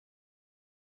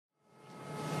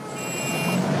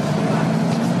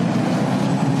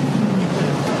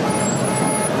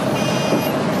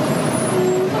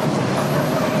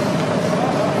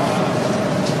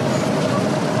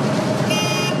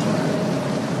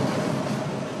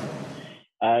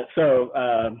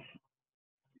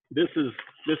This is,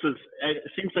 it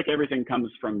seems like everything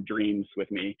comes from dreams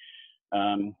with me.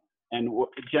 And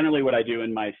generally what I do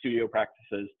in my studio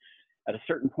practices, at a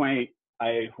certain point,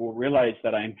 I will realize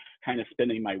that I'm kind of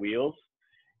spinning my wheels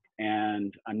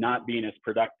and I'm not being as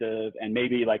productive, and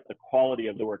maybe like the quality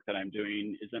of the work that I'm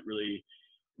doing isn't really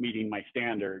meeting my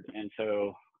standard. And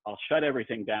so I'll shut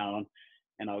everything down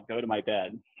and I'll go to my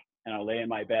bed and I'll lay in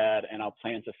my bed and I'll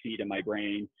plant a seed in my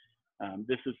brain.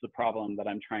 This is the problem that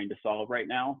I'm trying to solve right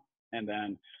now. And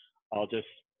then I'll just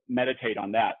meditate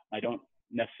on that. I don't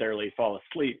necessarily fall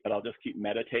asleep, but I'll just keep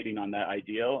meditating on that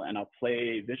ideal, and I'll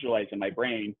visualize in my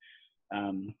brain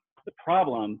the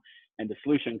problem, and the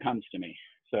solution comes to me.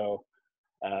 So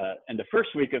in the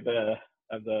first week of the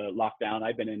lockdown,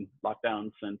 I've been in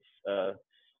lockdown since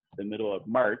the middle of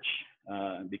March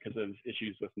because of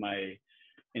issues with my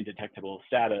indetectable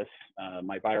status.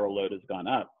 My viral load has gone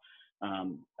up.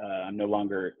 I'm no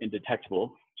longer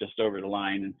indetectable, just over the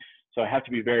line. And so I have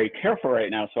to be very careful right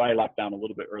now. So I locked down a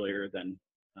little bit earlier than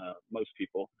most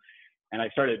people. And I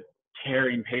started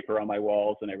tearing paper on my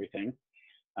walls and everything.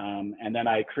 And then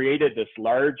I created this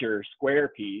larger square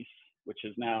piece, which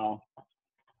is now,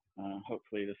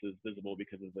 hopefully this is visible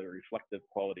because of the reflective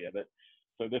quality of it.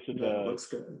 So this is looks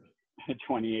good.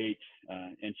 28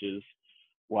 inches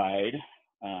wide.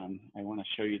 I want to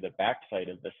show you the back side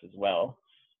of this as well.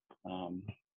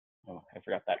 Oh, I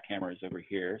forgot that camera is over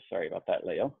here. Sorry about that,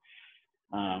 Leo.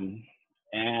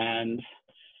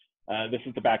 This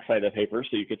is the back side of the paper,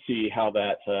 so you could see how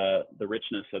that the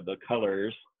richness of the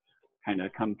colors kind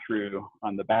of come through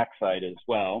on the back side as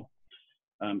well.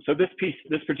 So this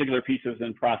particular piece is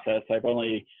in process.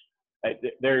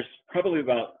 There's probably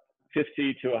about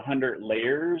 50 to 100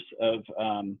 layers of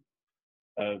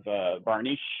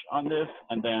varnish on this,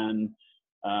 and then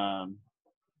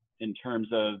in terms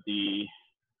of the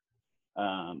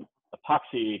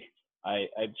epoxy,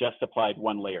 I've just applied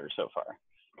one layer so far.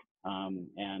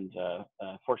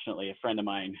 Fortunately, a friend of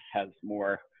mine has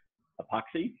more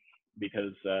epoxy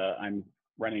because I'm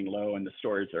running low and the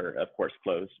stores are, of course,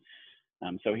 closed.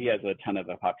 So he has a ton of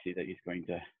epoxy that he's going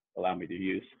to allow me to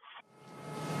use.